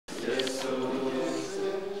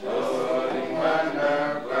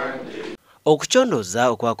Okuchondoza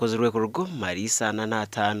okwakozerwe ku rugo marisa na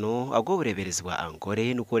natano agobureberezwa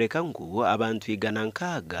ankore nukoreka ngu abantu igana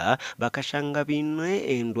nkaga bakashanga binwe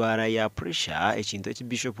endwara ya pressure ekintu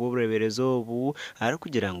ekibishopu obureberezo obu ari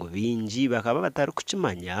kugira ngo bingi bakaba batari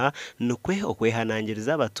kukimanya nukwe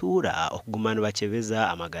okwehanangiriza abatura okugumana bakebeza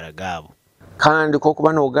amagara gaabo kandi ko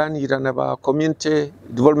kuba noganira na ba community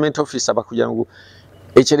development officer bakugira ngo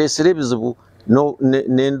ekiresere bizibu no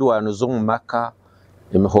nendwano zo mu maka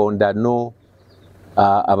imihondano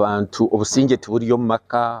abantu obusinge tuburiyo mu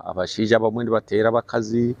maka abashija bamwe batera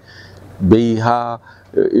abakazi beha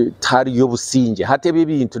tari yo businge hatebe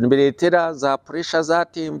ibintu niberetera za pressure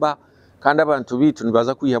zatemba kandi abantu bitu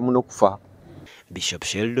nibaza kwihamu no kufa. Bishop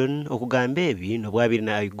Sheldon okugambe ebi nobwabiri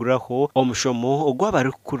na ayiguraho omushomo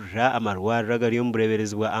ogwabari kukurira amarwara gari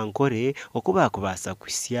omubureberezwa ankore okuba kubasa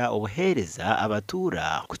kwisya obuhereza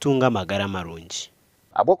abatura kutunga amagara marungi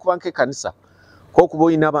abo kubanke kanisa ko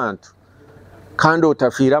kuboyina abantu kandi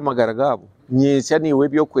otafira amagara gabo nyesya niwe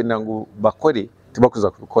byo kwenda ngo bakore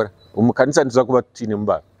tibakuza kubikora umukanisa ntuza kuba tutine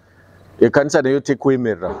mbara kanisa nayo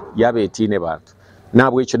tekwemerera yabetine bantu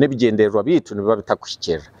nabwo icyo nebigenderwa bitu niba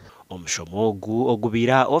bitakushikera. Omushomo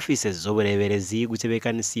ogubira offices z'obureberezi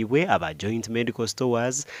gutebekanisiibwe aba joint medical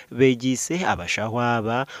stores begise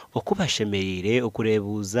abashahwaba okubashemerire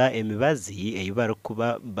okurebuza emibazi eyibara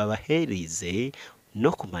kuba babaherize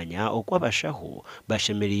no kumanya okwabashaho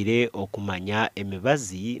bashemerire okumanya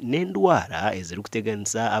emibazi n'endwara eziri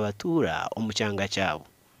kuteganisa abatura omukyanga kyabo.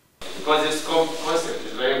 Because this concept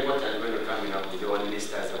is very important when you're coming up with your own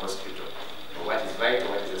list as a hospital. What is vital,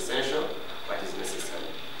 what is essential, what is necessary.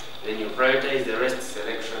 Then you prioritize the rest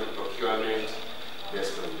selection, procurement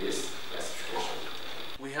based on this classification.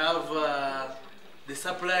 We have the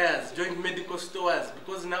suppliers, joint medical stores,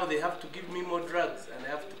 because now they have to give me more drugs and I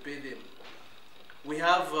have to pay them. We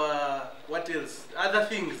have what else? Other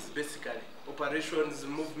things basically, operations,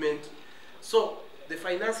 movement. So the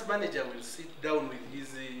finance manager will sit down with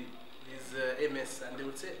his MS and they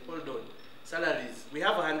will say, hold on, salaries. We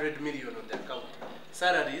have 100 million on the account.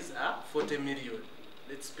 Salaries are 40 million.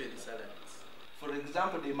 Let's pay the salaries. For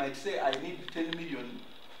example, they might say, I need 10 million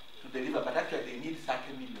to deliver, but actually they need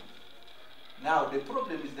 30 million. Now, the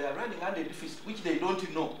problem is they are running under deficit, which they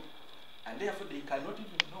don't know. And therefore, they cannot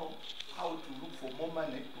even know how to look for more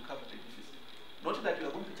money to cover the deficit. Not that you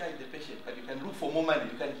are going to charge the patient, but you can look for more money.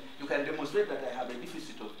 You can demonstrate that I have a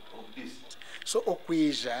deficit of this. So,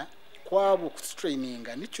 okwija kwabo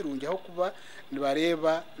kutraininga nikirungi aho kuba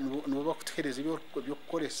nibareba nibo kutuhereza ibyo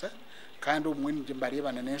kukoresa kandi umwe nje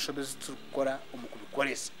mbarebana n'enshobozi tukora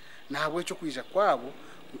umukubikoresa ntabwo cyo kwija kwabo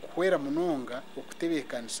kwera munonga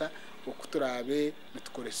okutebekanisa okuturabe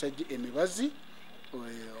nitukoresa emibazi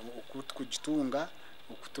okutukugitunga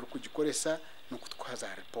okutukugikoresa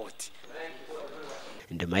nokutwaza report.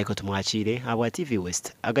 Ndemaiko tumwachire aba TV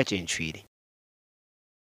West Agacencwire.